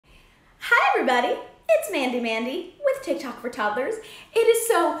everybody, it's Mandy Mandy with TikTok for Toddlers. It is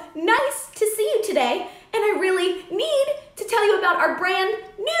so nice to see you today, and I really need to tell you about our brand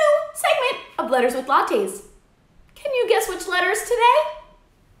new segment of Letters with Lattes. Can you guess which letters today?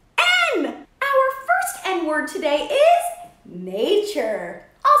 N! Our first N word today is nature,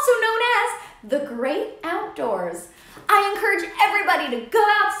 also known as the great outdoors. I encourage everybody to go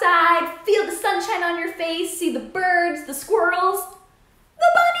outside, feel the sunshine on your face, see the birds, the squirrels, the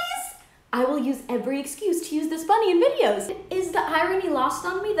bunnies. I will use every excuse to use this bunny in videos. Is the irony lost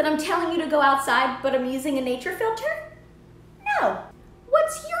on me that I'm telling you to go outside, but I'm using a nature filter? No.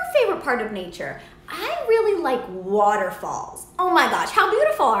 What's your favorite part of nature? I really like waterfalls. Oh my gosh, how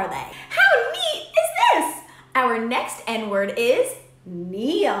beautiful are they? How neat is this? Our next N word is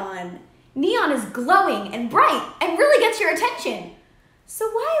neon. Neon is glowing and bright and really gets your attention. So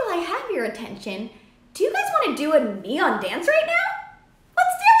while I have your attention, do you guys want to do a neon dance right now?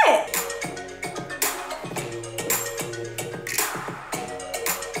 Let's do it!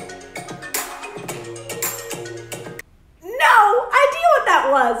 No idea what that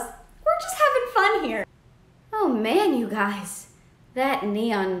was. We're just having fun here. Oh man, you guys, that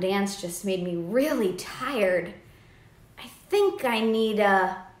neon dance just made me really tired. I think I need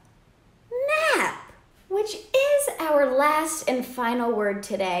a nap, which is our last and final word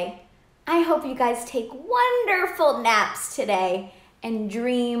today. I hope you guys take wonderful naps today and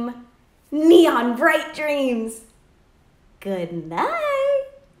dream neon bright dreams. Good night.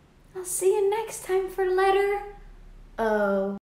 I'll see you next time for letter O.